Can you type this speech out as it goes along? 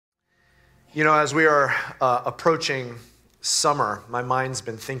You know, as we are approaching summer, my mind's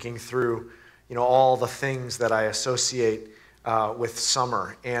been thinking through, all the things that I associate with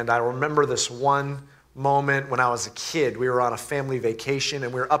summer. And I remember this one moment when I was a kid. We were on a family vacation,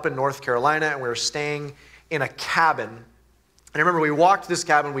 and we were up in North Carolina, and we were staying in a cabin. And I remember we walked this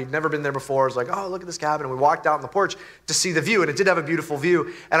cabin. We'd never been there before. It was like, oh, look at this cabin. And we walked out on the porch to see the view, and it did have a beautiful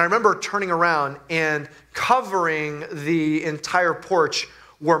view. And I remember turning around, and covering the entire porch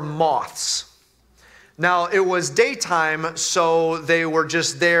were moths. Now, it was daytime, so they were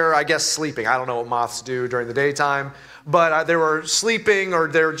just there, I guess, sleeping. I don't know what moths do during the daytime, but they were sleeping, or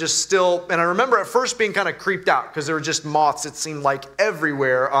they were just still. And I remember at first being kind of creeped out because there were just moths, it seemed like,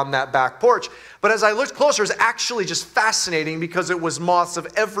 everywhere on that back porch. But as I looked closer, it was actually just fascinating because it was moths of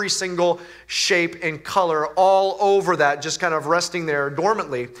every single shape and color all over that, just kind of resting there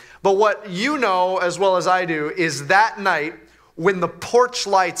dormantly. But what you know as well as I do is that night when the porch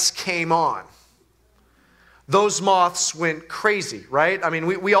lights came on, those moths went crazy, right? I mean,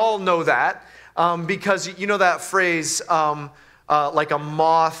 we all know that because you know that phrase, like a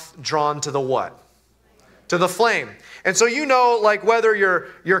moth drawn to the what? To the flame. And so like whether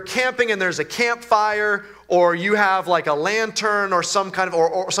you're camping and there's a campfire, or you have like a lantern or some kind of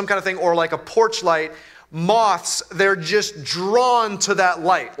or some kind of thing, or like a porch light, moths, they're just drawn to that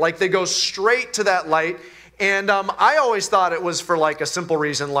light. Like they go straight to that light. And I always thought it was for like a simple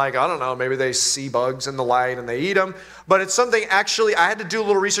reason, like, I don't know, maybe they see bugs in the light and they eat them. But it's something, actually, I had to do a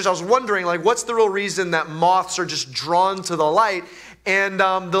little research. I was wondering, like, what's the real reason that moths are just drawn to the light? And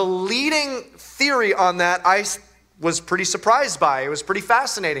the leading theory on that I was pretty surprised by. It was pretty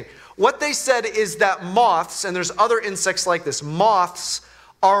fascinating. What they said is that moths, and there's other insects like this, moths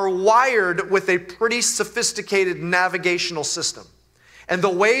are wired with a pretty sophisticated navigational system. And the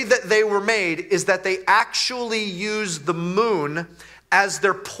way that they were made is that they actually use the moon as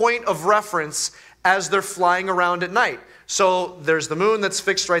their point of reference as they're flying around at night. So there's the moon that's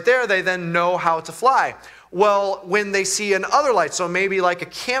fixed right there. They then know how to fly. Well, when they see another light, so maybe like a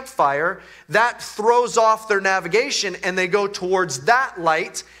campfire, that throws off their navigation and they go towards that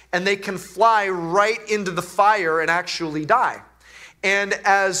light and they can fly right into the fire and actually die. And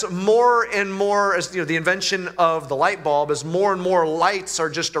as more and more, as the invention of the light bulb, as more and more lights are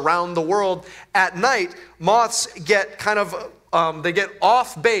just around the world at night, moths get kind of, they get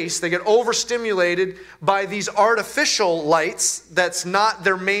off base, they get overstimulated by these artificial lights that's not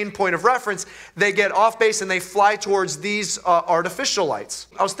their main point of reference. They get off base and they fly towards these artificial lights.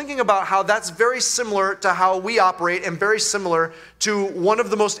 I was thinking about how that's very similar to how we operate, and very similar to one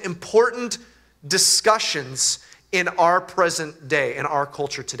of the most important discussions in our present day, in our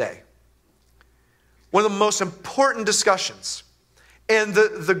culture today. One of the most important discussions. And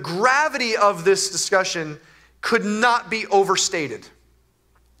the gravity of this discussion could not be overstated.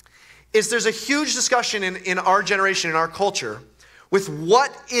 Is there's a huge discussion in our generation, in our culture, with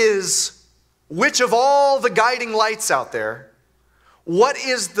which of all the guiding lights out there, what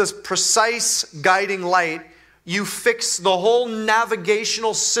is the precise guiding light you fix the whole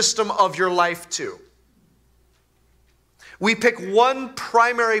navigational system of your life to? We pick one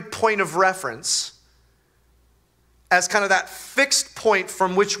primary point of reference as kind of that fixed point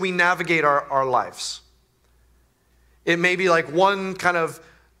from which we navigate our lives. It may be like one kind of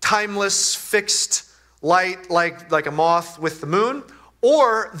timeless, fixed light, like a moth with the moon,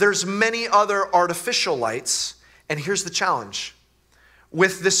 or there's many other artificial lights. And here's the challenge.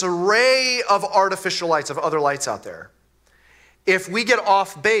 With this array of artificial lights, of other lights out there, if we get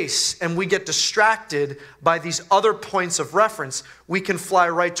off base and we get distracted by these other points of reference, we can fly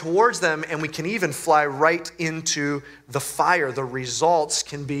right towards them, and we can even fly right into the fire. The results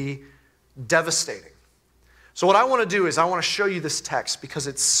can be devastating. So what I want to do is I want to show you this text because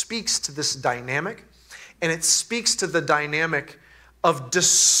it speaks to this dynamic, and it speaks to the dynamic of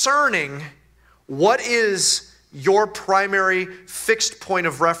discerning what is your primary fixed point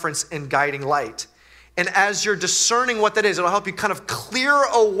of reference and guiding light. And as you're discerning what that is, it'll help you kind of clear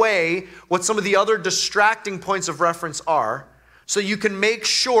away what some of the other distracting points of reference are, so you can make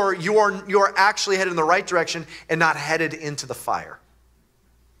sure you're actually headed in the right direction and not headed into the fire.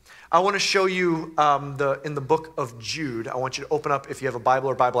 I want to show you in the book of Jude. I want you to open up, if you have a Bible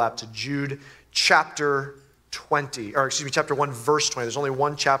or Bible app, to Jude chapter 1, verse 20. There's only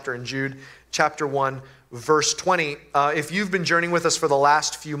one chapter in Jude, chapter 1, verse 20. If you've been journeying with us for the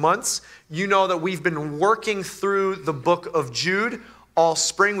last few months, you know that we've been working through the book of Jude all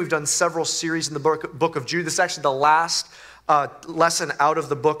spring. We've done several series in the book of Jude. This is actually the last lesson out of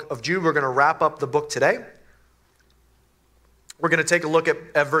the book of Jude. We're going to wrap up the book today. We're going to take a look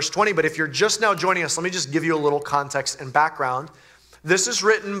at verse 20, but if you're just now joining us, let me just give you a little context and background. This is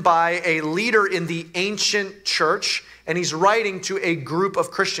written by a leader in the ancient church, and he's writing to a group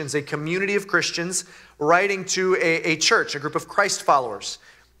of Christians, a community of Christians, writing to a church, a group of Christ followers.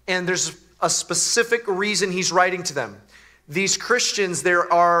 And there's a specific reason he's writing to them. These Christians,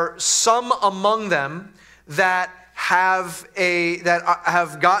 there are some among them that have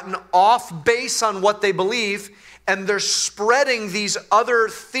gotten off base on what they believe, and they're spreading these other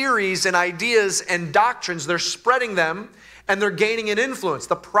theories and ideas and doctrines. They're spreading them, and they're gaining an influence.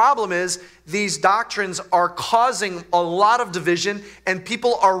 The problem is these doctrines are causing a lot of division, and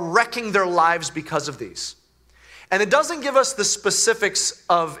people are wrecking their lives because of these. And it doesn't give us the specifics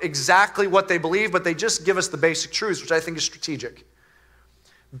of exactly what they believe, but they just give us the basic truths, which I think is strategic.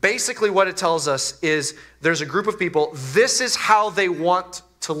 Basically, what it tells us is there's a group of people, this is how they want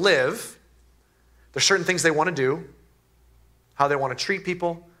to live. There's certain things they want to do, how they want to treat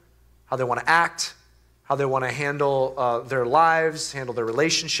people, how they want to act, how they want to handle their lives, handle their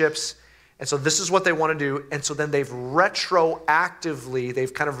relationships. And so this is what they want to do. And so then they've retroactively,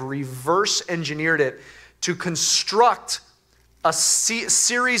 they've kind of reverse engineered it to construct a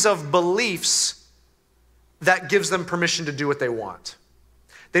series of beliefs that gives them permission to do what they want.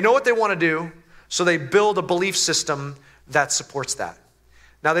 They know what they want to do, so they build a belief system that supports that.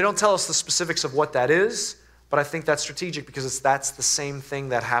 Now, they don't tell us the specifics of what that is, but I think that's strategic because that's the same thing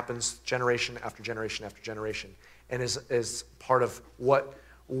that happens generation after generation after generation and is part of what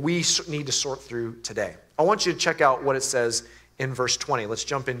we need to sort through today. I want you to check out what it says in verse 20. Let's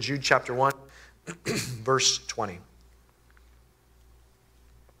jump in Jude chapter 1, verse 20.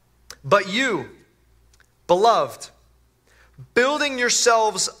 But you, beloved, building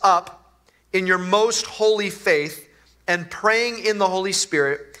yourselves up in your most holy faith and praying in the Holy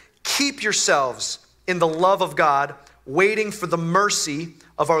Spirit, keep yourselves in the love of God, waiting for the mercy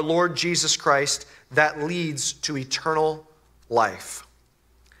of our Lord Jesus Christ that leads to eternal life.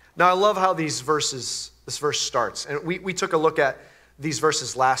 Now, I love how this verse starts. And we took a look at these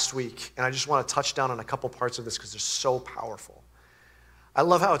verses last week, and I just want to touch down on a couple parts of this because they're so powerful. I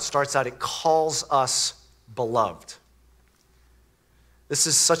love how it starts out. It calls us beloved. This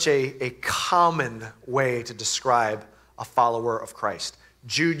is such a common way to describe a follower of Christ.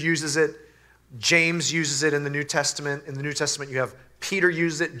 Jude uses it. James uses it in the New Testament. In the New Testament, you have Peter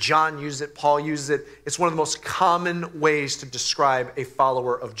uses it, John uses it, Paul uses it. It's one of the most common ways to describe a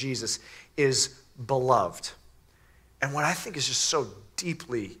follower of Jesus is beloved. And what I think is just so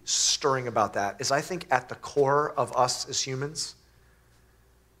deeply stirring about that is I think at the core of us as humans,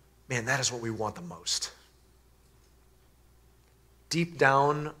 man, that is what we want the most. Deep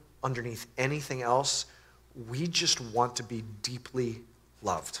down, underneath anything else, we just want to be deeply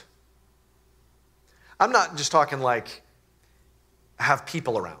loved. I'm not just talking like have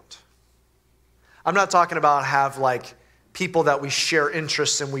people around. I'm not talking about have like people that we share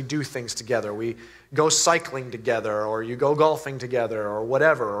interests and we do things together. We go cycling together, or you go golfing together, or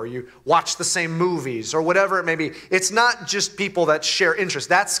whatever, or you watch the same movies, or whatever it may be. It's not just people that share interests.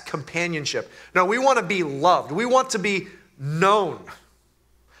 That's companionship. No, we want to be loved. We want to be known.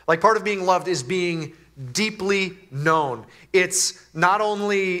 Like part of being loved is being deeply known. It's not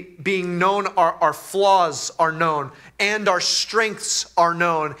only being known, our flaws are known, and our strengths are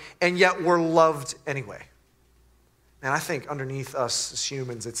known, and yet we're loved anyway. And I think underneath us as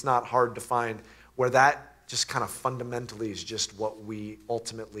humans, it's not hard to find where that just kind of fundamentally is just what we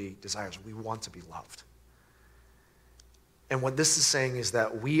ultimately desire. We want to be loved. And what this is saying is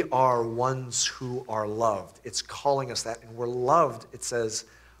that we are ones who are loved. It's calling us that. And we're loved, it says,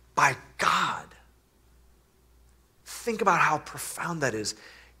 by God. Think about how profound that is.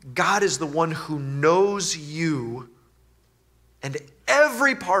 God is the one who knows you and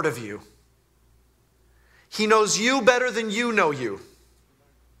every part of you. He knows you better than you know you.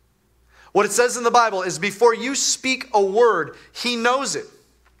 What it says in the Bible is before you speak a word, He knows it.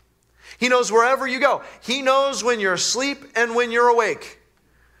 He knows wherever you go. He knows when you're asleep and when you're awake.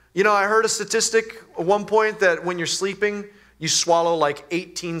 You know, I heard a statistic at one point that when you're sleeping, you swallow like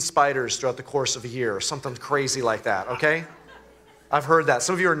 18 spiders throughout the course of a year or something crazy like that, okay? I've heard that.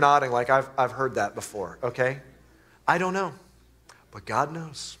 Some of you are nodding like I've heard that before, okay? I don't know, but God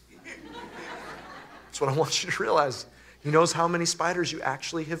knows. That's what I want you to realize. He knows how many spiders you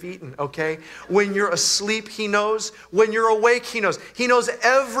actually have eaten, okay? When you're asleep, He knows. When you're awake, He knows. He knows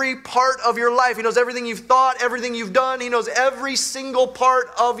every part of your life. He knows everything you've thought, everything you've done. He knows every single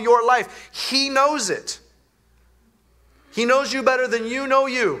part of your life. He knows it. He knows you better than you know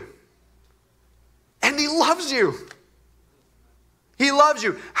you. And He loves you. He loves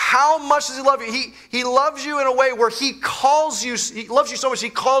you. How much does he love you? He loves you in a way where he calls you, he loves you so much, he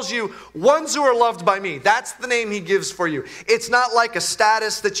calls you ones who are loved by me. That's the name he gives for you. It's not like a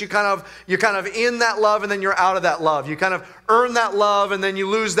status that you're kind of in that love and then you're out of that love. You kind of earn that love and then you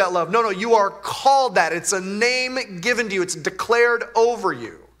lose that love. No, you are called that. It's a name given to you. It's declared over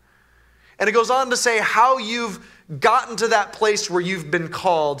you. And it goes on to say how you've gotten to that place where you've been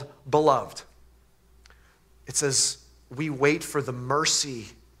called beloved. It says, we wait for the mercy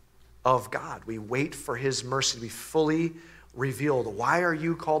of God. We wait for his mercy to be fully revealed. Why are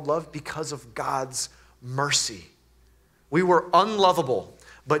you called loved? Because of God's mercy. We were unlovable,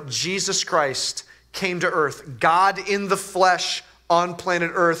 but Jesus Christ came to earth, God in the flesh on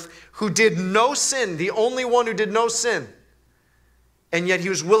planet earth, who did no sin, the only one who did no sin. And yet he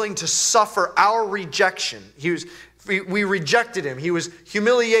was willing to suffer our rejection. We rejected him. He was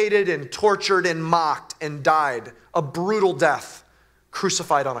humiliated and tortured and mocked and died a brutal death,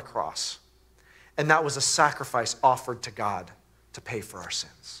 crucified on a cross. And that was a sacrifice offered to God to pay for our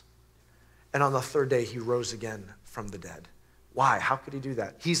sins. And on the third day, he rose again from the dead. Why? How could he do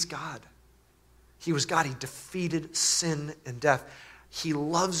that? He's God. He was God. He defeated sin and death. He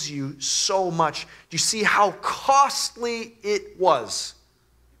loves you so much. Do you see how costly it was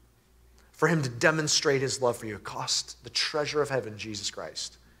for him to demonstrate his love for you? It cost the treasure of heaven, Jesus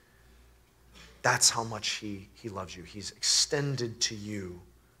Christ. That's how much he loves you. He's extended to you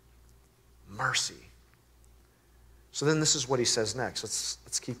mercy. So then this is what he says next.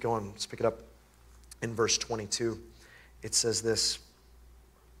 Let's keep going. Let's pick it up in verse 22. It says this,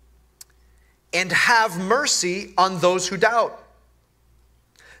 and have mercy on those who doubt.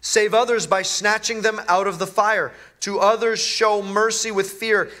 Save others by snatching them out of the fire. To others show mercy with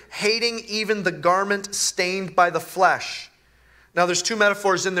fear, hating even the garment stained by the flesh. Now, there's two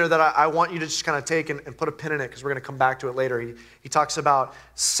metaphors in there that I want you to just kind of take and put a pin in it because we're going to come back to it later. He talks about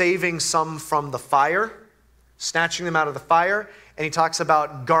saving some from the fire, snatching them out of the fire, and he talks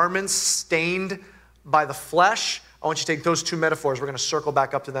about garments stained by the flesh. I want you to take those two metaphors. We're going to circle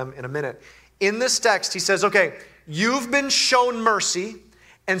back up to them in a minute. In this text, he says, okay, you've been shown mercy,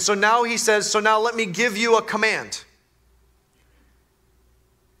 and so now he says, so now let me give you a command.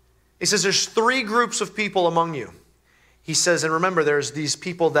 He says there's three groups of people among you. He says, and remember, there's these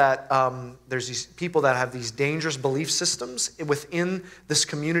people that have these dangerous belief systems within this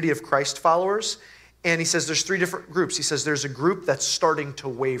community of Christ followers. And he says there's three different groups. He says there's a group that's starting to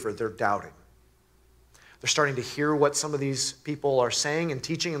waver. They're doubting. They're starting to hear what some of these people are saying and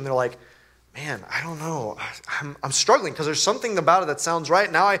teaching, and they're like, man, I don't know. I'm struggling because there's something about it that sounds right.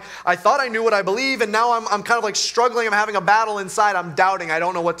 Now I thought I knew what I believe, and now I'm kind of like struggling. I'm having a battle inside. I'm doubting. I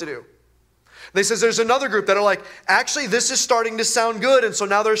don't know what to do. They says there's another group that are like, actually, this is starting to sound good. And so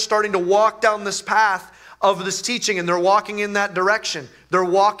now they're starting to walk down this path of this teaching, and they're walking in that direction. They're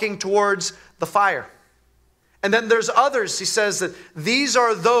walking towards the fire. And then there's others. He says that these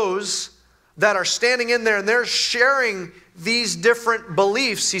are those that are standing in there, and they're sharing these different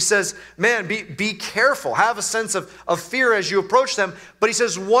beliefs. He says, man, be careful. Have a sense of fear as you approach them. But he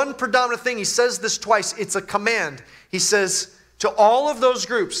says one predominant thing. He says this twice. It's a command. He says to all of those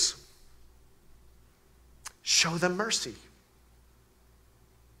groups, show them mercy.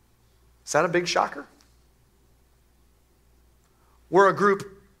 Is that a big shocker? We're a group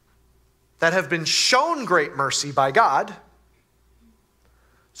that have been shown great mercy by God.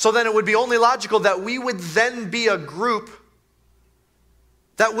 So then it would be only logical that we would then be a group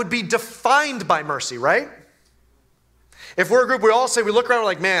that would be defined by mercy, right? If we're a group, we all say, we look around, we're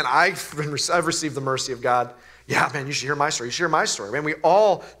like, man, I've received the mercy of God. Yeah, man, you should hear my story. You should hear my story. Man,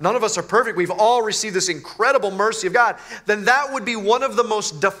 none of us are perfect. We've all received this incredible mercy of God. Then that would be one of the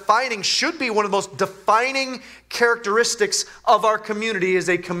most defining, should be one of the most defining characteristics of our community, is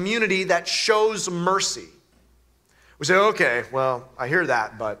a community that shows mercy. We say, okay, well, I hear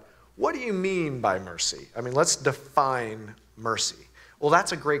that, but what do you mean by mercy? I mean, let's define mercy. Well,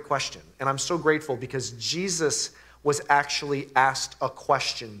 that's a great question. And I'm so grateful because Jesus was actually asked a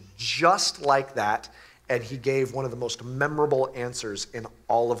question just like that, and he gave one of the most memorable answers in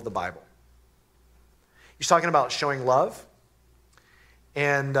all of the Bible. He's talking about showing love.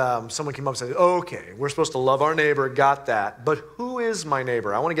 And someone came up and said, okay, we're supposed to love our neighbor, got that. But who is my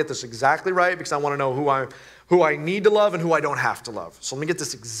neighbor? I want to get this exactly right because I want to know who I need to love and who I don't have to love. So let me get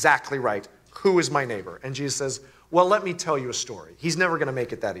this exactly right. Who is my neighbor? And Jesus says, well, let me tell you a story. He's never going to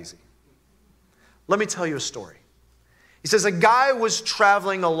make it that easy. Let me tell you a story. He says, a guy was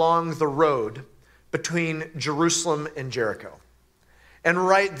traveling along the road between Jerusalem and Jericho. And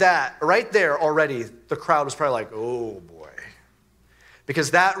right there already, the crowd was probably like, oh boy.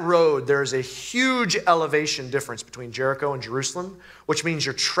 Because that road, there's a huge elevation difference between Jericho and Jerusalem, which means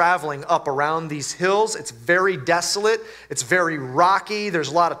you're traveling up around these hills. It's very desolate. It's very rocky. There's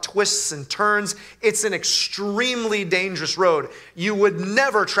a lot of twists and turns. It's an extremely dangerous road. You would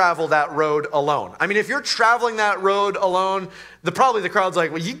never travel that road alone. I mean, if you're traveling that road alone, probably the crowd's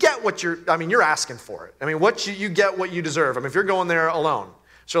like, well, you get what you're asking for it. I mean, you get what you deserve. I mean, if you're going there alone.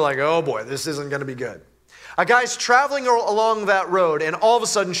 So you're like, oh boy, this isn't going to be good. A guy's traveling along that road, and all of a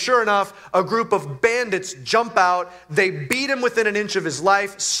sudden, sure enough, a group of bandits jump out. They beat him within an inch of his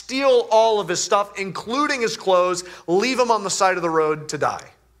life, steal all of his stuff, including his clothes, leave him on the side of the road to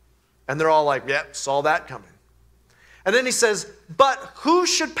die. And they're all like, yep, saw that coming. And then he says, but who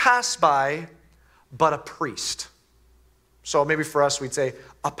should pass by but a priest? So maybe for us, we'd say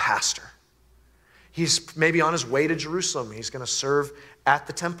a pastor. He's maybe on his way to Jerusalem. He's going to serve at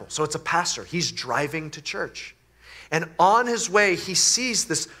the temple. So it's a pastor. He's driving to church. And on his way, he sees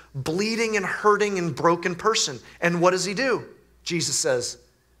this bleeding and hurting and broken person. And what does he do? Jesus says,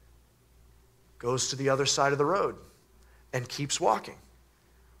 goes to the other side of the road and keeps walking.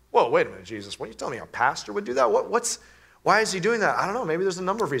 Whoa, wait a minute, Jesus. What are you telling me? A pastor would do that? Why is he doing that? I don't know. Maybe there's a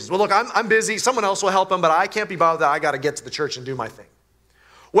number of reasons. Well, look, I'm busy. Someone else will help him, but I can't be bothered with that. I got to get to the church and do my thing.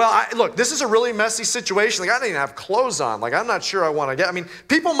 Well, look, this is a really messy situation. Like, I didn't even have clothes on. Like, I'm not sure I want to get. I mean,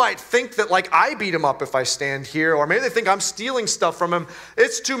 people might think that, like, I beat him up if I stand here, or maybe they think I'm stealing stuff from him.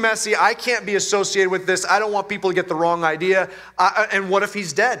 It's too messy. I can't be associated with this. I don't want people to get the wrong idea. And what if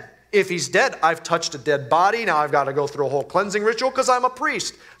he's dead? If he's dead, I've touched a dead body. Now I've got to go through a whole cleansing ritual because I'm a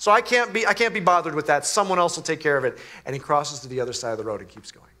priest. So I can't be bothered with that. Someone else will take care of it. And he crosses to the other side of the road and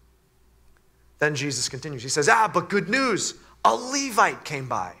keeps going. Then Jesus continues. He says, but good news. A Levite came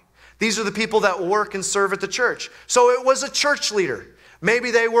by. These are the people that work and serve at the church. So it was a church leader. Maybe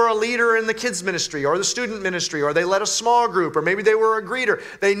they were a leader in the kids ministry or the student ministry, or they led a small group, or maybe they were a greeter.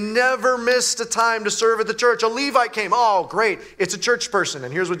 They never missed a time to serve at the church. A Levite came. Oh, great. It's a church person.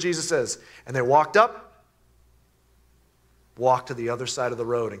 And here's what Jesus says. And they walked to the other side of the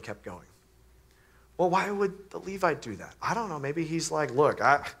road and kept going. Well, why would the Levite do that? I don't know. Maybe he's like, look,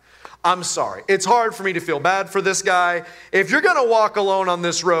 I'm sorry. It's hard for me to feel bad for this guy. If you're going to walk alone on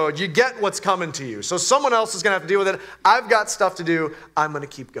this road, you get what's coming to you. So someone else is going to have to deal with it. I've got stuff to do. I'm going to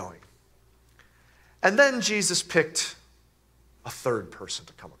keep going. And then Jesus picked a third person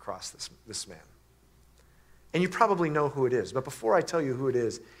to come across this man. And you probably know who it is. But before I tell you who it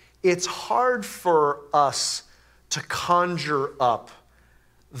is, it's hard for us to conjure up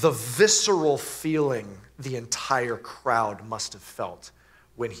the visceral feeling the entire crowd must have felt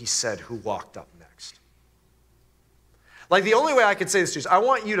when he said who walked up next. Like, the only way I could say this to you is I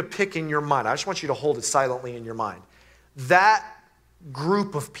want you to pick in your mind. I just want you to hold it silently in your mind. That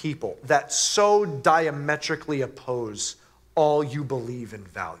group of people that so diametrically oppose all you believe and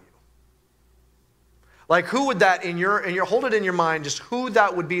value. Like, who would that hold it in your mind, just who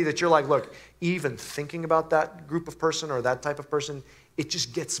that would be that you're like, look, even thinking about that group of person or that type of person, it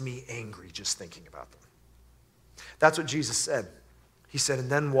just gets me angry just thinking about them. That's what Jesus said. He said, and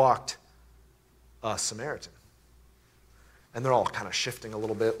then walked a Samaritan. And they're all kind of shifting a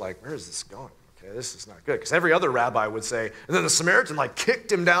little bit, like, where is this going? Okay, this is not good. Because every other rabbi would say, and then the Samaritan like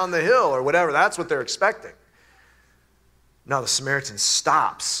kicked him down the hill or whatever. That's what they're expecting. No, the Samaritan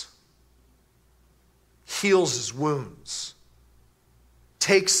stops, heals his wounds,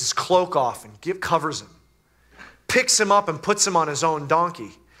 takes his cloak off and covers him, picks him up and puts him on his own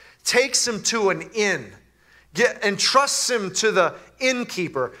donkey, takes him to an inn, entrusts him to the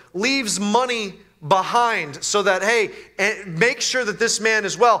innkeeper, leaves money behind so that, hey, and make sure that this man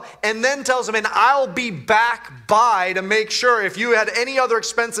is well, and then tells him, and I'll be back by to make sure if you had any other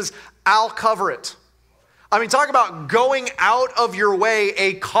expenses, I'll cover it. I mean, talk about going out of your way,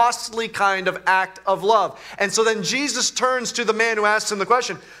 a costly kind of act of love. And so then Jesus turns to the man who asks him the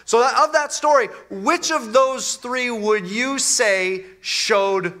question. So of that story, which of those three would you say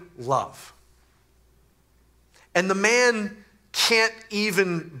showed love? And the man can't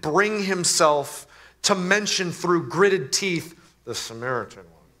even bring himself to mention through gritted teeth the Samaritan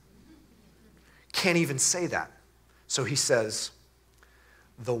one. Can't even say that. So he says,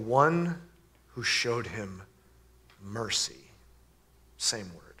 the one who showed him mercy.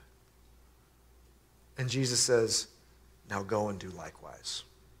 Same word. And Jesus says, now go and do likewise.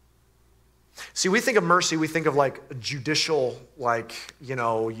 See, we think of mercy, we think of like a judicial, like,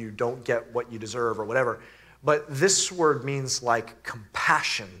 you don't get what you deserve or whatever. But this word means like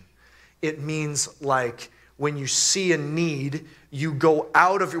compassion. It means like when you see a need, you go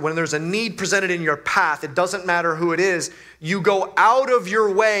out of when there's a need presented in your path, it doesn't matter who it is, you go out of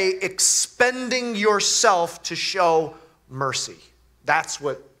your way expending yourself to show mercy. That's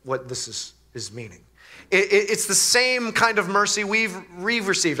what this is meaning. It's the same kind of mercy we've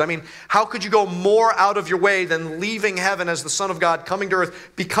received. I mean, how could you go more out of your way than leaving heaven as the Son of God, coming to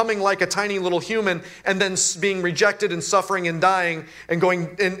earth, becoming like a tiny little human, and then being rejected and suffering and dying and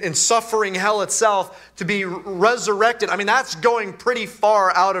going and suffering hell itself to be resurrected? I mean, that's going pretty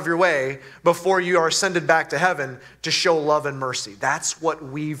far out of your way before you are ascended back to heaven to show love and mercy. That's what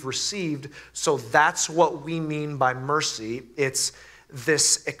we've received. So that's what we mean by mercy. It's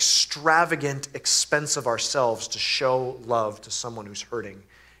this extravagant expense of ourselves to show love to someone who's hurting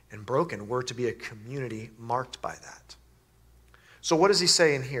and broken. We're to be a community marked by that. So what does he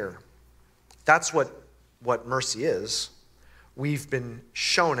say in here? That's what mercy is. We've been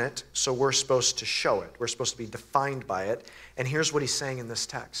shown it, so we're supposed to show it. We're supposed to be defined by it. And here's what he's saying in this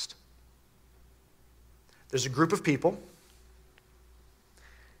text. There's a group of people.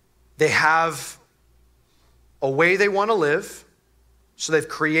 They have a way they want to live. So they've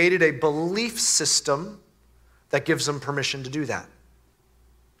created a belief system that gives them permission to do that.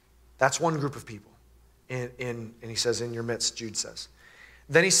 That's one group of people. And he says, in your midst, Jude says.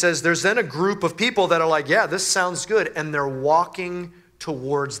 Then he says, there's then a group of people that are like, yeah, this sounds good. And they're walking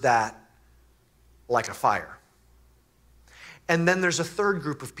towards that like a fire. And then there's a third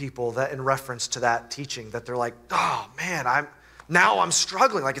group of people that, in reference to that teaching, that they're like, oh man, I'm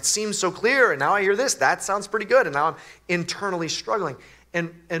struggling. Like, it seems so clear, and now I hear this. That sounds pretty good, and now I'm internally struggling.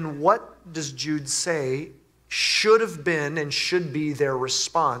 And what does Jude say should have been and should be their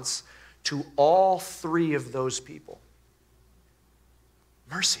response to all three of those people?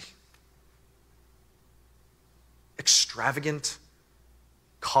 Mercy. Extravagant,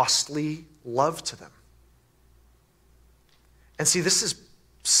 costly love to them. And see, this is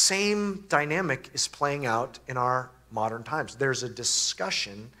same dynamic is playing out in our modern times. There's a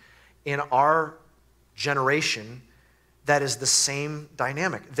discussion in our generation that is the same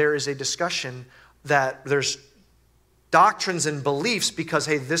dynamic. There is a discussion that there's doctrines and beliefs because,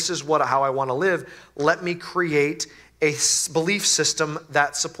 hey, this is how I want to live. Let me create a belief system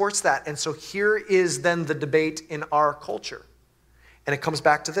that supports that. And so here is then the debate in our culture. And it comes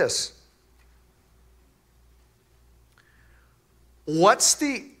back to this. What's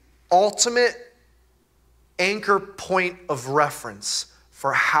the ultimate anchor point of reference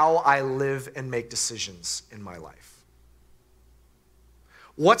for how I live and make decisions in my life?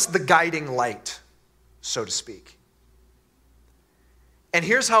 What's the guiding light, so to speak? And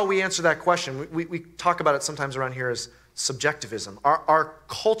here's how we answer that question. We talk about it sometimes around here as subjectivism. Our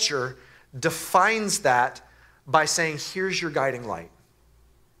culture defines that by saying, here's your guiding light.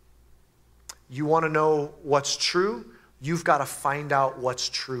 You want to know what's true? You've got to find out what's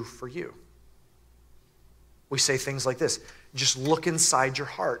true for you. We say things like this: just look inside your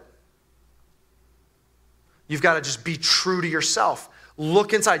heart. You've got to just be true to yourself.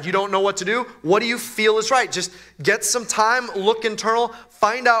 Look inside. You don't know what to do? What do you feel is right? Just get some time, look internal,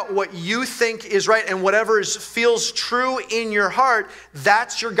 find out what you think is right, and whatever feels true in your heart,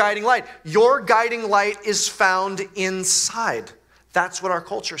 that's your guiding light. Your guiding light is found inside. That's what our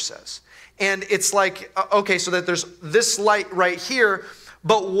culture says. And it's like, okay, so that there's this light right here,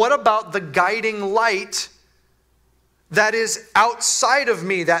 but what about the guiding light that is outside of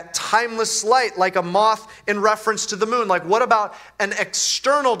me, that timeless light, like a moth in reference to the moon? Like, what about an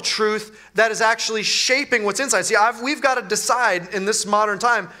external truth that is actually shaping what's inside? See, we've got to decide in this modern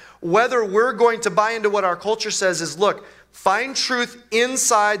time whether we're going to buy into what our culture says is, look, find truth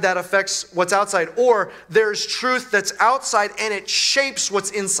inside that affects what's outside, or there's truth that's outside and it shapes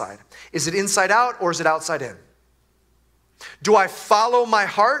what's inside. Is it inside out or is it outside in? Do I follow my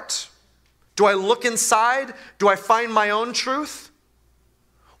heart? Do I look inside? Do I find my own truth?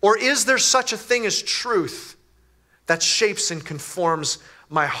 Or is there such a thing as truth that shapes and conforms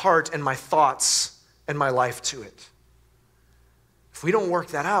my heart and my thoughts and my life to it? If we don't work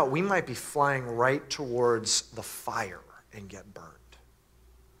that out, we might be flying right towards the fire and get burned.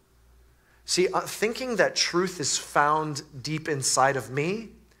 See, thinking that truth is found deep inside of me,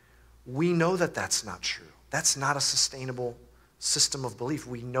 we know that that's not true. That's not a sustainable system of belief.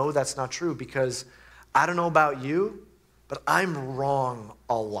 We know that's not true because I don't know about you, but I'm wrong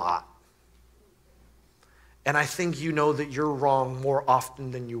a lot. And I think you know that you're wrong more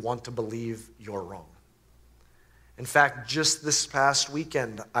often than you want to believe you're wrong. In fact, just this past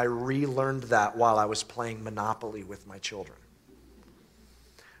weekend, I relearned that while I was playing Monopoly with my children.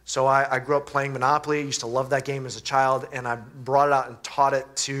 So I grew up playing Monopoly. I used to love that game as a child, and I brought it out and taught it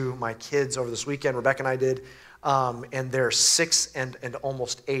to my kids over this weekend. Rebecca and I did. and they're 6 and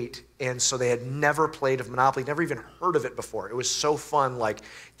almost 8. And so they had never played of Monopoly, never even heard of it before. It was so fun, like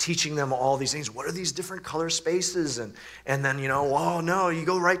teaching them all these things. What are these different color spaces? And then, oh no, you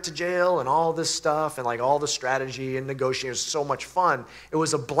go right to jail and all this stuff and like all the strategy and negotiating. It was so much fun. It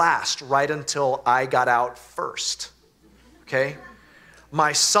was a blast right until I got out first, okay?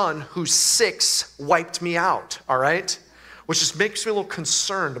 My son, who's 6, wiped me out, all right? Which just makes me a little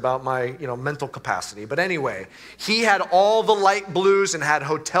concerned about my, mental capacity. But anyway, he had all the light blues and had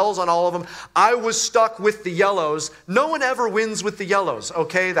hotels on all of them. I was stuck with the yellows. No one ever wins with the yellows,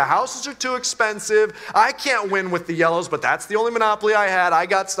 okay? The houses are too expensive. I can't win with the yellows, but that's the only Monopoly I had. I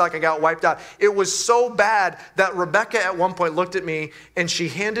got stuck. I got wiped out. It was so bad that Rebecca at one point looked at me and she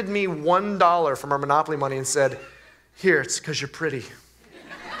handed me $1 from her Monopoly money and said, "Here, it's because you're pretty."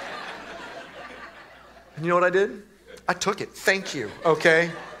 And you know what I did? I took it. Thank you,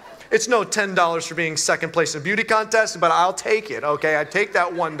 okay? It's no $10 for being second place in a beauty contest, but I'll take it, okay? I take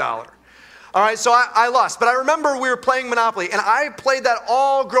that $1. All right, so I lost. But I remember we were playing Monopoly, and I played that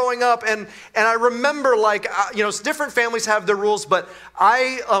all growing up, and I remember, different families have their rules, but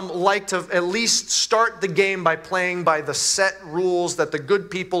I like to at least start the game by playing by the set rules that the good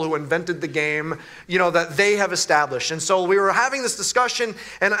people who invented the game, that they have established. And so we were having this discussion,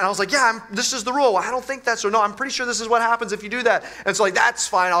 and I was like, yeah, this is the rule. I don't think that's so. No, I'm pretty sure this is what happens if you do that. And so that's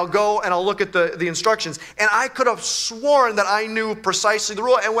fine. I'll go and I'll look at the instructions. And I could have sworn that I knew precisely the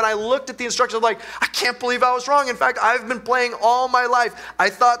rule. And when I looked at the instructions, I'm like, I can't believe I was wrong. In fact, I've been playing all my life.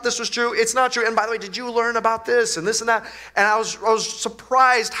 I thought this was true. It's not true. And by the way, did you learn about this and this and that? And I was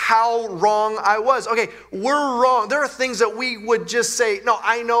surprised how wrong I was. Okay, we're wrong. There are things that we would just say, no,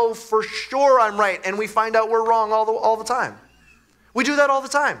 I know for sure I'm right. And we find out we're wrong all the time. We do that all the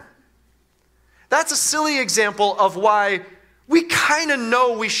time. That's a silly example of why we kind of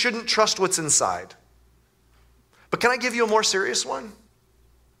know we shouldn't trust what's inside. But can I give you a more serious one?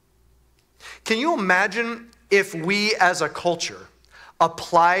 Can you imagine if we as a culture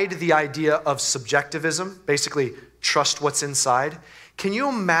applied the idea of subjectivism, basically trust what's inside? Can you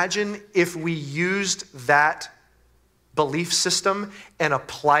imagine if we used that belief system and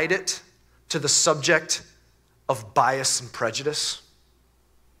applied it to the subject of bias and prejudice?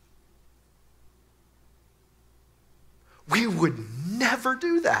 We would never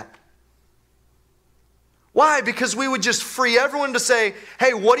do that. Why? Because we would just free everyone to say,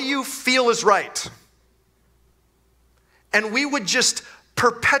 hey, what do you feel is right? And we would just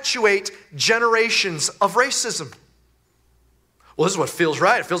perpetuate generations of racism. Well, this is what feels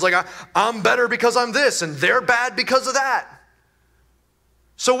right. It feels like I'm better because I'm this, and they're bad because of that.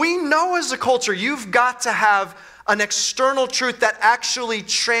 So we know as a culture, you've got to have an external truth that actually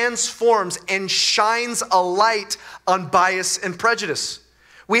transforms and shines a light on bias and prejudice.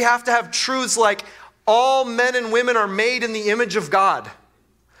 We have to have truths like, all men and women are made in the image of God.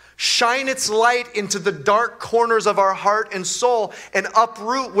 Shine its light into the dark corners of our heart and soul and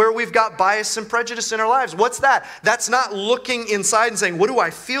uproot where we've got bias and prejudice in our lives. What's that? That's not looking inside and saying, what do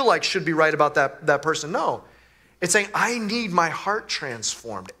I feel like should be right about that person? No. It's saying, I need my heart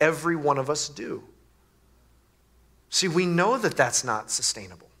transformed. Every one of us do. See, we know that that's not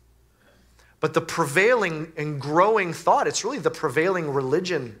sustainable. But the prevailing and growing thought, it's really the prevailing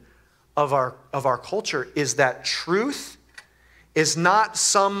religion of our culture, is that truth is not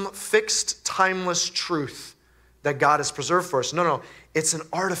some fixed, timeless truth that God has preserved for us. No, it's an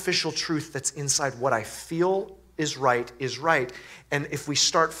artificial truth that's inside what I feel is right. And if we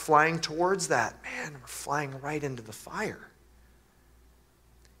start flying towards that, man, we're flying right into the fire.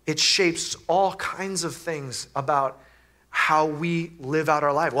 It shapes all kinds of things about how we live out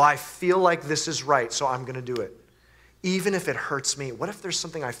our life. Well, I feel like this is right, so I'm going to do it. Even if it hurts me. What if there's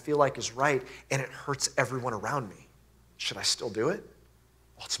something I feel like is right and it hurts everyone around me? Should I still do it?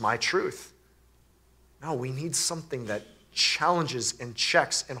 Well, it's my truth. No, we need something that challenges and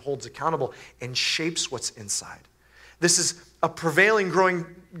checks and holds accountable and shapes what's inside. This is a prevailing,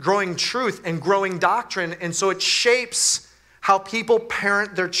 growing truth and growing doctrine, and so it shapes how people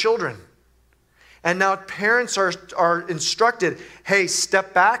parent their children. And now parents are instructed, hey,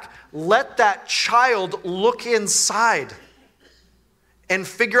 step back, let that child look inside and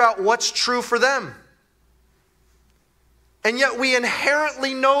figure out what's true for them. And yet we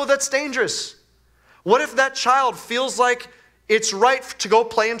inherently know that's dangerous. What if that child feels like it's right to go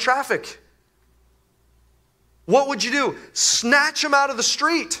play in traffic? What would you do? Snatch him out of the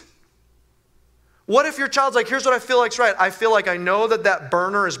street. What if your child's like, here's what I feel like's right. I feel like I know that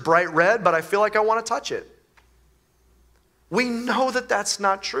burner is bright red, but I feel like I want to touch it. We know that that's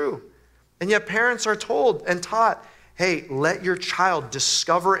not true. And yet parents are told and taught, hey, let your child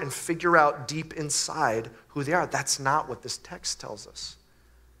discover and figure out deep inside who they are. That's not what this text tells us.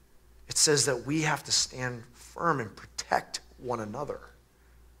 It says that we have to stand firm and protect one another.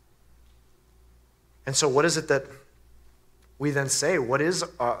 And so what is it that we then say? What is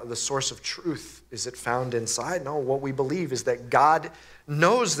the source of truth? Is it found inside? No, what we believe is that God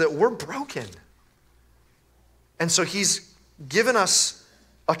knows that we're broken. And so he's given us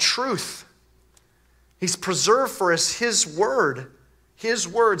a truth. He's preserved for us his word, his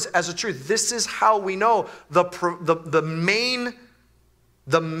words as a truth. This is how we know the main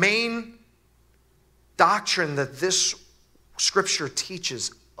doctrine that this scripture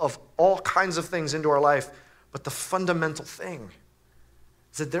teaches of all kinds of things into our life. But the fundamental thing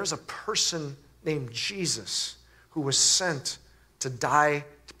is that there's a person named Jesus who was sent to die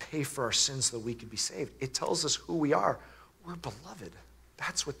to pay for our sins so that we could be saved. It tells us who we are. We're beloved.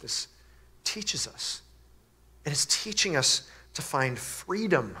 That's what this teaches us. And it's teaching us to find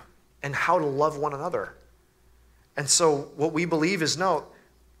freedom and how to love one another. And so what we believe is, no,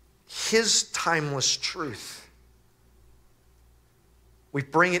 his timeless truth, we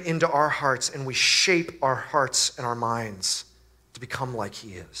bring it into our hearts and we shape our hearts and our minds to become like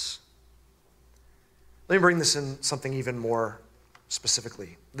he is. Let me bring this in something even more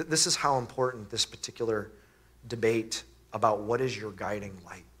specifically. This is how important this particular debate about what is your guiding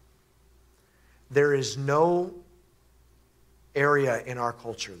light. There is no area in our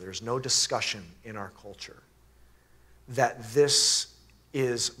culture, there's no discussion in our culture that this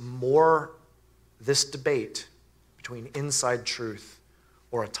debate between inside truth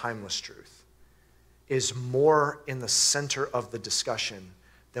or a timeless truth is more in the center of the discussion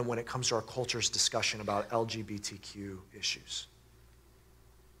than when it comes to our culture's discussion about LGBTQ issues.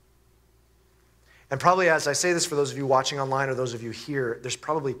 And probably as I say this, for those of you watching online or those of you here, there's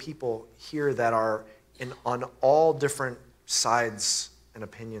probably people here that are on all different sides and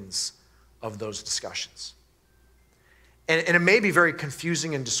opinions of those discussions. And it may be very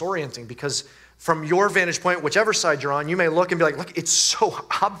confusing and disorienting because from your vantage point, whichever side you're on, you may look and be like, look, it's so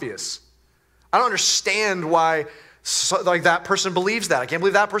obvious. I don't understand why that person believes that. I can't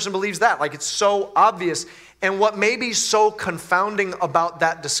believe that person believes that. Like, it's so obvious. And what may be so confounding about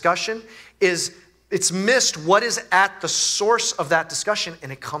that discussion is it's missed what is at the source of that discussion,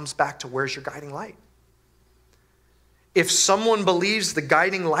 and it comes back to where's your guiding light. If someone believes the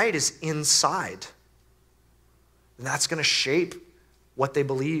guiding light is inside, then that's going to shape what they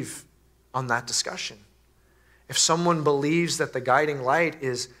believe on that discussion. If someone believes that the guiding light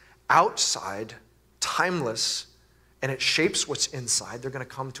is outside, timeless, and it shapes what's inside, they're going to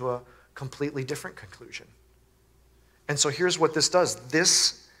come to a completely different conclusion. And so here's what this does.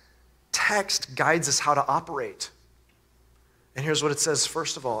 This text guides us how to operate. And here's what it says.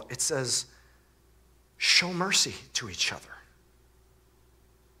 First of all, it says, show mercy to each other.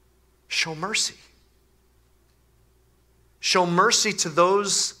 Show mercy. Show mercy to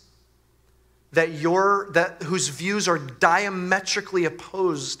those whose views are diametrically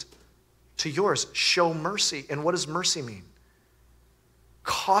opposed to yours. Show mercy. And what does mercy mean?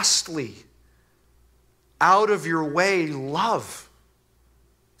 Costly, out of your way love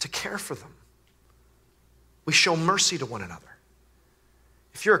to care for them. We show mercy to one another.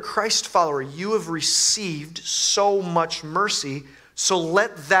 If you're a Christ follower, you have received so much mercy, so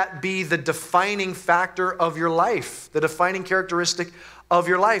let that be the defining factor of your life, the defining characteristic of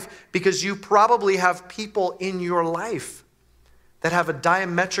your life, because you probably have people in your life that have a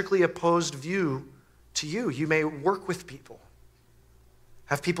diametrically opposed view to you. You may work with people,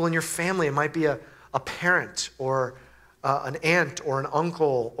 have people in your family. It might be a parent or an aunt or an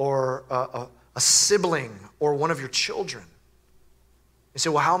uncle or a sibling or one of your children. You say,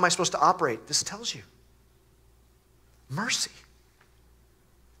 well, how am I supposed to operate? This tells you. Mercy.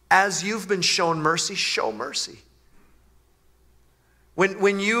 As you've been shown mercy, show mercy.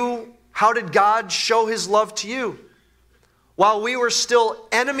 How did God show his love to you? While we were still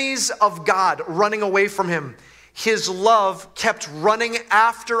enemies of God, running away from him, his love kept running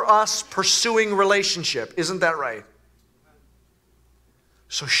after us, pursuing relationship. Isn't that right?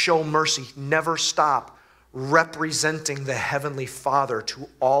 So show mercy. Never stop representing the Heavenly Father to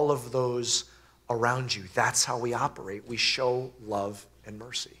all of those around you. That's how we operate. We show love and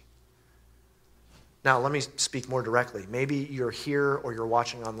mercy. Now, let me speak more directly. Maybe you're here or you're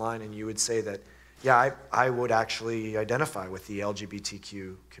watching online and you would say that, yeah, I would actually identify with the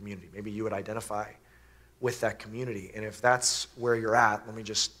LGBTQ community. Maybe you would identify with that community. And if that's where you're at, let me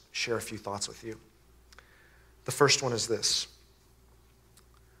just share a few thoughts with you. The first one is this.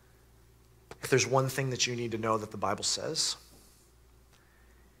 If there's one thing that you need to know that the Bible says,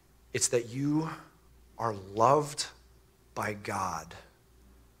 it's that you are loved by God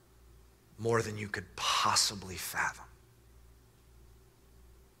more than you could possibly fathom.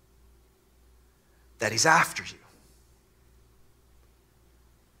 That he's after you.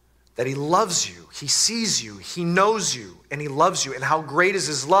 That he loves you, he sees you, he knows you, and he loves you. And how great is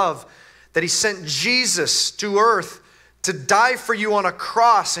his love that he sent Jesus to earth to die for you on a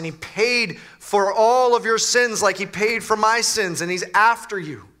cross, and he paid for all of your sins like he paid for my sins, and he's after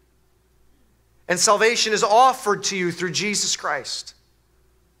you. And salvation is offered to you through Jesus Christ.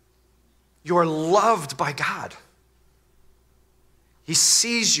 You are loved by God. He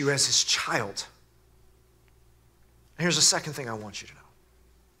sees you as his child. And here's the second thing I want you to know.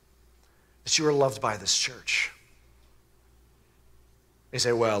 That you are loved by this church. You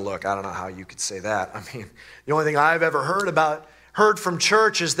say, well, look, I don't know how you could say that. I mean, the only thing I've ever heard from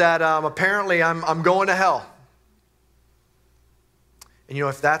church is that apparently I'm going to hell. And you know,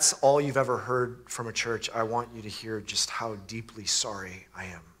 if that's all you've ever heard from a church, I want you to hear just how deeply sorry I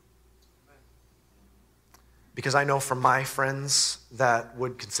am. Because I know from my friends that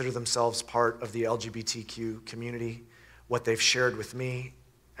would consider themselves part of the LGBTQ community, what they've shared with me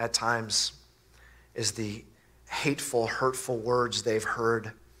at times is the hateful, hurtful words they've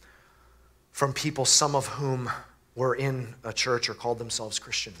heard from people, some of whom were in a church or called themselves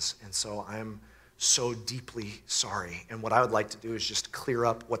Christians. And so I'm so deeply sorry. And what I would like to do is just clear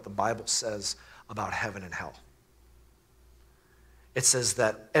up what the Bible says about heaven and hell. It says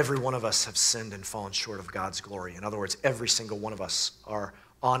that every one of us have sinned and fallen short of God's glory. In other words, every single one of us are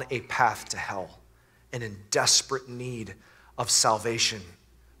on a path to hell and in desperate need of salvation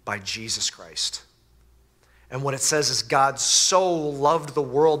by Jesus Christ. And what it says is God so loved the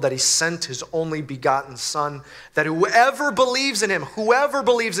world that he sent his only begotten Son, that whoever believes in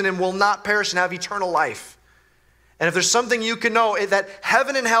him will not perish and have eternal life. And if there's something you can know, that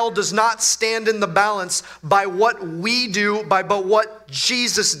heaven and hell does not stand in the balance by what we do, but what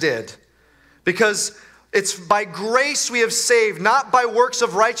Jesus did. Because it's by grace we have saved, not by works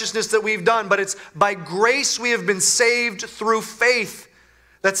of righteousness that we've done, but it's by grace we have been saved through faith.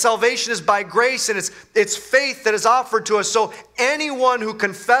 That salvation is by grace, and it's faith that is offered to us. So anyone who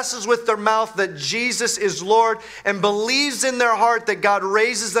confesses with their mouth that Jesus is Lord and believes in their heart that God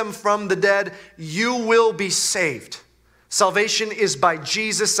raises them from the dead, you will be saved. Salvation is by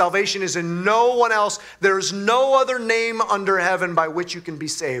Jesus. Salvation is in no one else. There is no other name under heaven by which you can be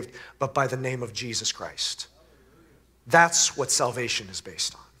saved but by the name of Jesus Christ. That's what salvation is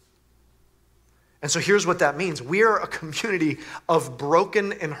based on. And so here's what that means. We are a community of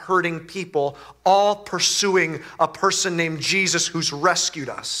broken and hurting people, all pursuing a person named Jesus who's rescued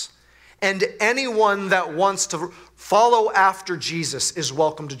us. And anyone that wants to follow after Jesus is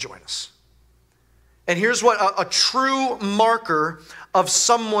welcome to join us. And here's what a true marker of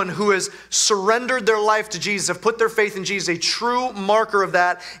someone who has surrendered their life to Jesus, have put their faith in Jesus, a true marker of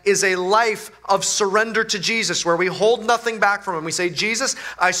that is a life of surrender to Jesus, where we hold nothing back from him. We say, Jesus,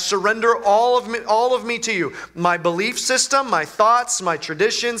 I surrender all of me to you. My belief system, my thoughts, my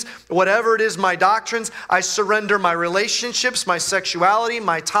traditions, whatever it is, my doctrines, I surrender my relationships, my sexuality,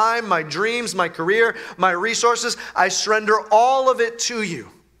 my time, my dreams, my career, my resources. I surrender all of it to you,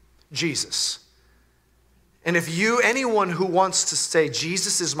 Jesus. And if anyone who wants to say,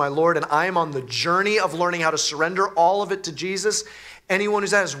 Jesus is my Lord and I am on the journey of learning how to surrender all of it to Jesus, anyone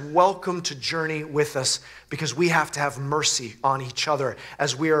who's that is welcome to journey with us, because we have to have mercy on each other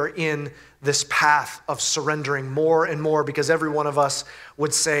as we are in this path of surrendering more and more, because every one of us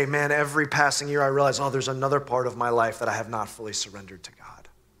would say, man, every passing year I realize, there's another part of my life that I have not fully surrendered to God.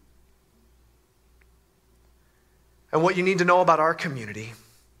 And what you need to know about our community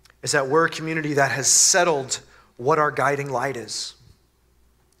is that we're a community that has settled what our guiding light is.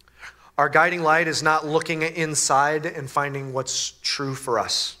 Our guiding light is not looking inside and finding what's true for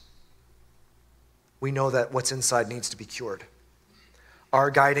us. We know that what's inside needs to be cured. Our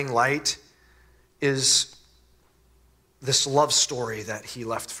guiding light is this love story that he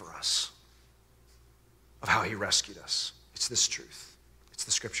left for us, of how he rescued us. It's this truth. It's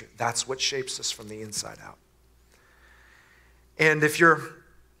the scripture. That's what shapes us from the inside out. And if you're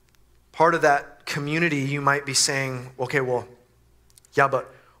part of that community, you might be saying, okay, well, yeah, but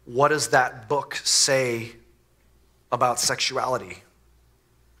what does that book say about sexuality?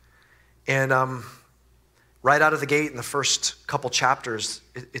 And right out of the gate in the first couple chapters,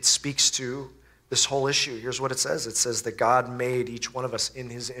 it speaks to this whole issue. Here's what it says. It says that God made each one of us in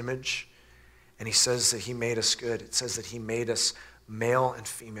his image, and he says that he made us good. It says that he made us male and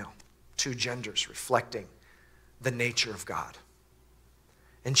female, two genders reflecting the nature of God.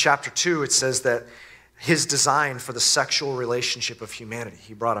 In chapter 2, it says that his design for the sexual relationship of humanity,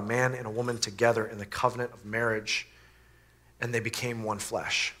 he brought a man and a woman together in the covenant of marriage and they became one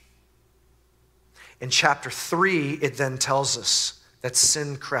flesh. In chapter 3, it then tells us that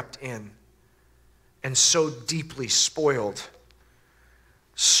sin crept in and so deeply spoiled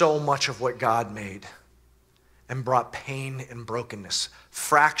so much of what God made and brought pain and brokenness,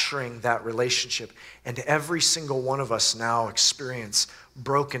 fracturing that relationship. And every single one of us now experience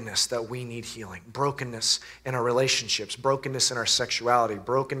brokenness that we need healing, brokenness in our relationships, brokenness in our sexuality,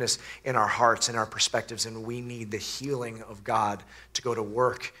 brokenness in our hearts and our perspectives, and we need the healing of God to go to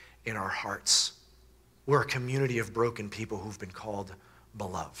work in our hearts. We're a community of broken people who've been called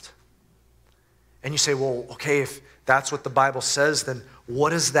beloved. And you say, well, okay, if that's what the Bible says, then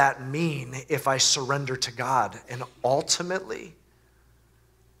what does that mean if I surrender to God? And ultimately,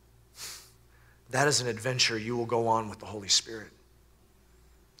 that is an adventure you will go on with the Holy Spirit.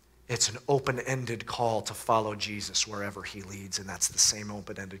 It's an open-ended call to follow Jesus wherever he leads, and that's the same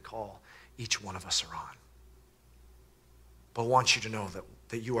open-ended call each one of us are on. But I want you to know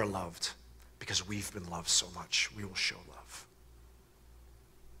that you are loved because we've been loved so much. We will show love.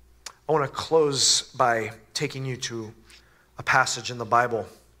 I want to close by taking you to a passage in the Bible.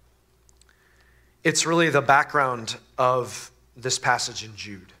 It's really the background of this passage in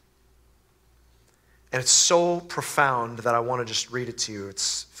Jude. And it's so profound that I want to just read it to you.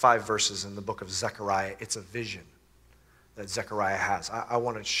 It's 5 verses in the book of Zechariah. It's a vision that Zechariah has. I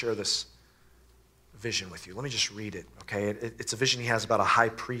want to share this vision with you. Let me just read it, okay? It's a vision he has about a high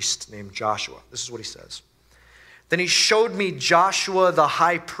priest named Joshua. This is what he says. Then he showed me Joshua the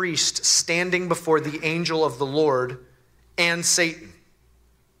high priest standing before the angel of the Lord and Satan,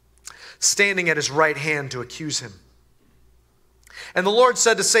 standing at his right hand to accuse him. And the Lord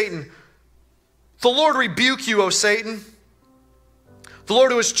said to Satan, "The Lord rebuke you, O Satan. The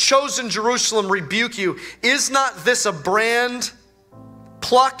Lord who has chosen Jerusalem rebuke you. Is not this a brand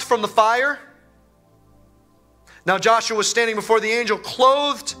plucked from the fire?" Now Joshua was standing before the angel,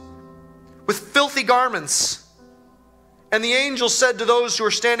 clothed with filthy garments. And the angel said to those who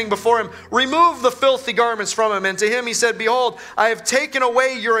were standing before him, "Remove the filthy garments from him." And to him he said, "Behold, I have taken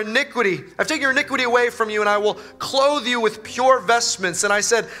away your iniquity. I've taken your iniquity away from you, and I will clothe you with pure vestments." And I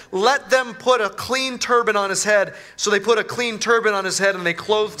said, "Let them put a clean turban on his head." So they put a clean turban on his head, and they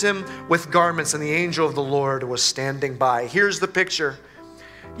clothed him with garments. And the angel of the Lord was standing by. Here's the picture.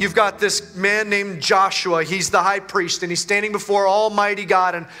 You've got this man named Joshua. He's the high priest, and he's standing before Almighty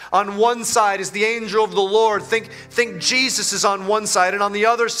God. And on one side is the angel of the Lord. Think Jesus is on one side, and on the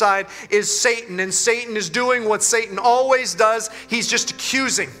other side is Satan. And Satan is doing what Satan always does. He's just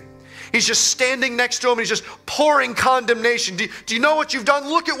accusing. He's just standing next to him, and he's just pouring condemnation. Do you know what you've done?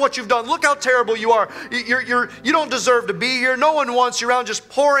 Look at what you've done. Look how terrible you are. You don't deserve to be here. No one wants you around, just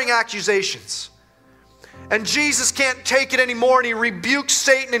pouring accusations. And Jesus can't take it anymore, and he rebukes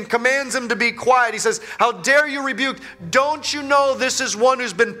Satan and commands him to be quiet. He says, "How dare you rebuke? Don't you know this is one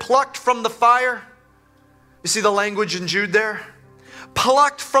who's been plucked from the fire?" You see the language in Jude there?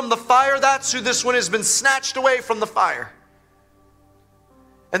 Plucked from the fire, that's who this one has been, snatched away from the fire.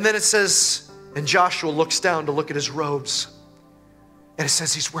 And then it says, and Joshua looks down to look at his robes, and it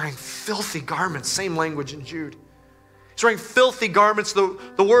says he's wearing filthy garments. Same language in Jude. He's wearing filthy garments.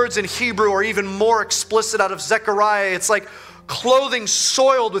 The words in Hebrew are even more explicit out of Zechariah. It's like clothing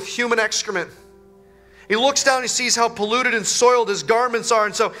soiled with human excrement. He looks down and he sees how polluted and soiled his garments are.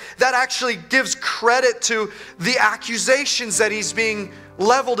 And so that actually gives credit to the accusations that he's being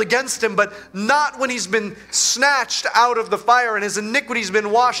leveled against him, but not when he's been snatched out of the fire and his iniquity's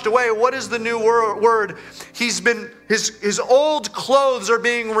been washed away. What is the new word? His old clothes are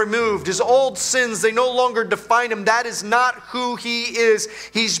being removed. His old sins, they no longer define him. That is not who he is.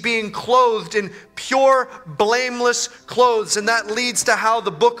 He's being clothed in pure, blameless clothes. And that leads to how the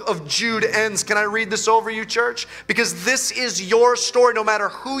book of Jude ends. Can I read this over you, church? Because this is your story. No matter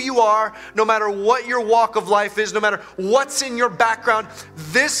who you are, no matter what your walk of life is, no matter what's in your background,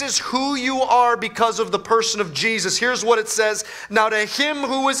 this is who you are because of the person of Jesus. Here's what it says. "Now to him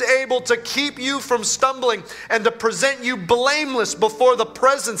who is able to keep you from stumbling and to present you blameless before the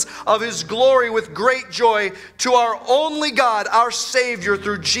presence of his glory with great joy, to our only God, our Savior,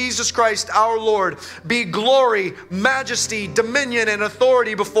 through Jesus Christ our Lord, be glory, majesty, dominion, and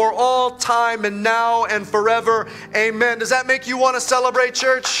authority before all time and now and forever. Amen." Does that make you want to celebrate,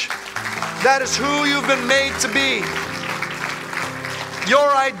 church? That is who you've been made to be.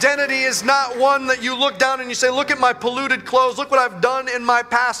 Your identity is not one that you look down and you say, "Look at my polluted clothes. Look what I've done in my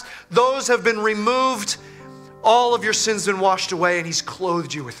past." Those have been removed. All of your sins have been washed away, and he's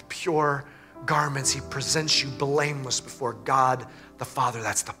clothed you with pure garments. He presents you blameless before God the Father.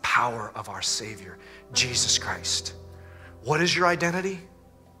 That's the power of our Savior, Jesus Christ. What is your identity?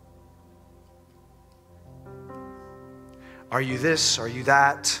 Are you this? Are you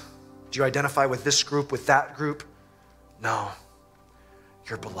that? Do you identify with this group, with that group? No.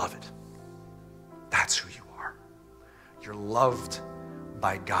 You're beloved. That's who you are. You're loved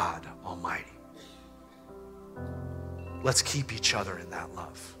by God Almighty. Let's keep each other in that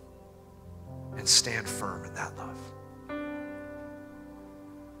love and stand firm in that love.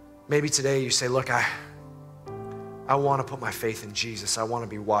 Maybe today you say, look, I want to put my faith in Jesus. I want to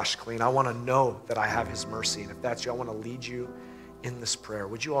be washed clean. I want to know that I have his mercy. And if that's you, I want to lead you in this prayer.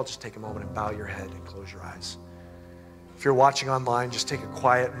 Would you all just take a moment and bow your head and close your eyes? If you're watching online, just take a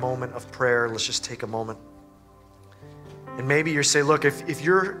quiet moment of prayer. Let's just take a moment. And maybe you're saying, look, if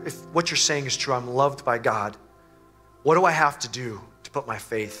what you're saying is true, I'm loved by God, what do I have to do to put my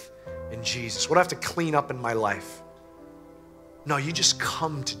faith in Jesus? What do I have to clean up in my life? No, you just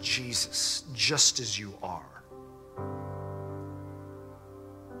come to Jesus just as you are.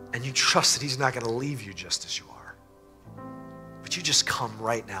 And you trust that he's not going to leave you just as you are. But you just come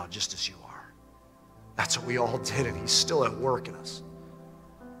right now just as you are. That's what we all did, and he's still at work in us.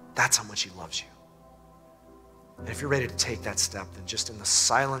 That's how much he loves you. And if you're ready to take that step, then just in the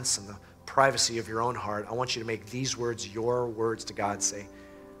silence and the privacy of your own heart, I want you to make these words your words to God. Say,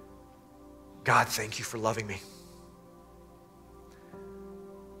 God, thank you for loving me.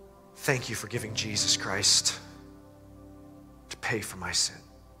 Thank you for giving Jesus Christ to pay for my sin.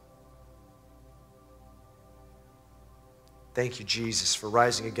 Thank you, Jesus, for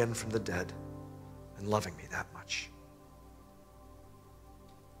rising again from the dead and loving me that much.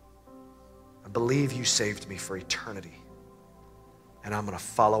 I believe you saved me for eternity, and I'm going to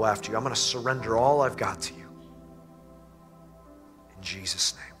follow after you. I'm going to surrender all I've got to you. In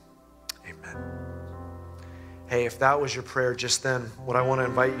Jesus' name, amen. Hey, if that was your prayer just then, what I want to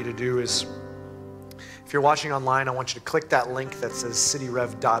invite you to do is, if you're watching online, I want you to click that link that says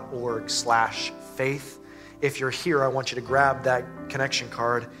cityrev.org/faith. If you're here, I want you to grab that connection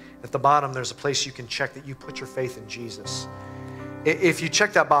card. At the bottom, there's a place you can check that you put your faith in Jesus. If you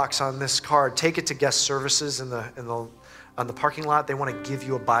check that box on this card, take it to guest services on the parking lot. They want to give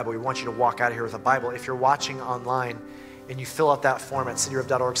you a Bible. We want you to walk out of here with a Bible. If you're watching online and you fill out that form at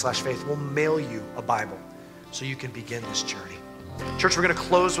cityrev.org/faith, we'll mail you a Bible so you can begin this journey. Church, we're going to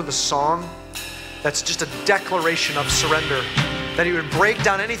close with a song that's just a declaration of surrender, that he would break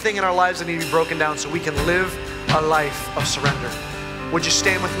down anything in our lives that need to be broken down so we can live a life of surrender. Would you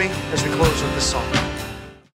stand with me as we close with this song?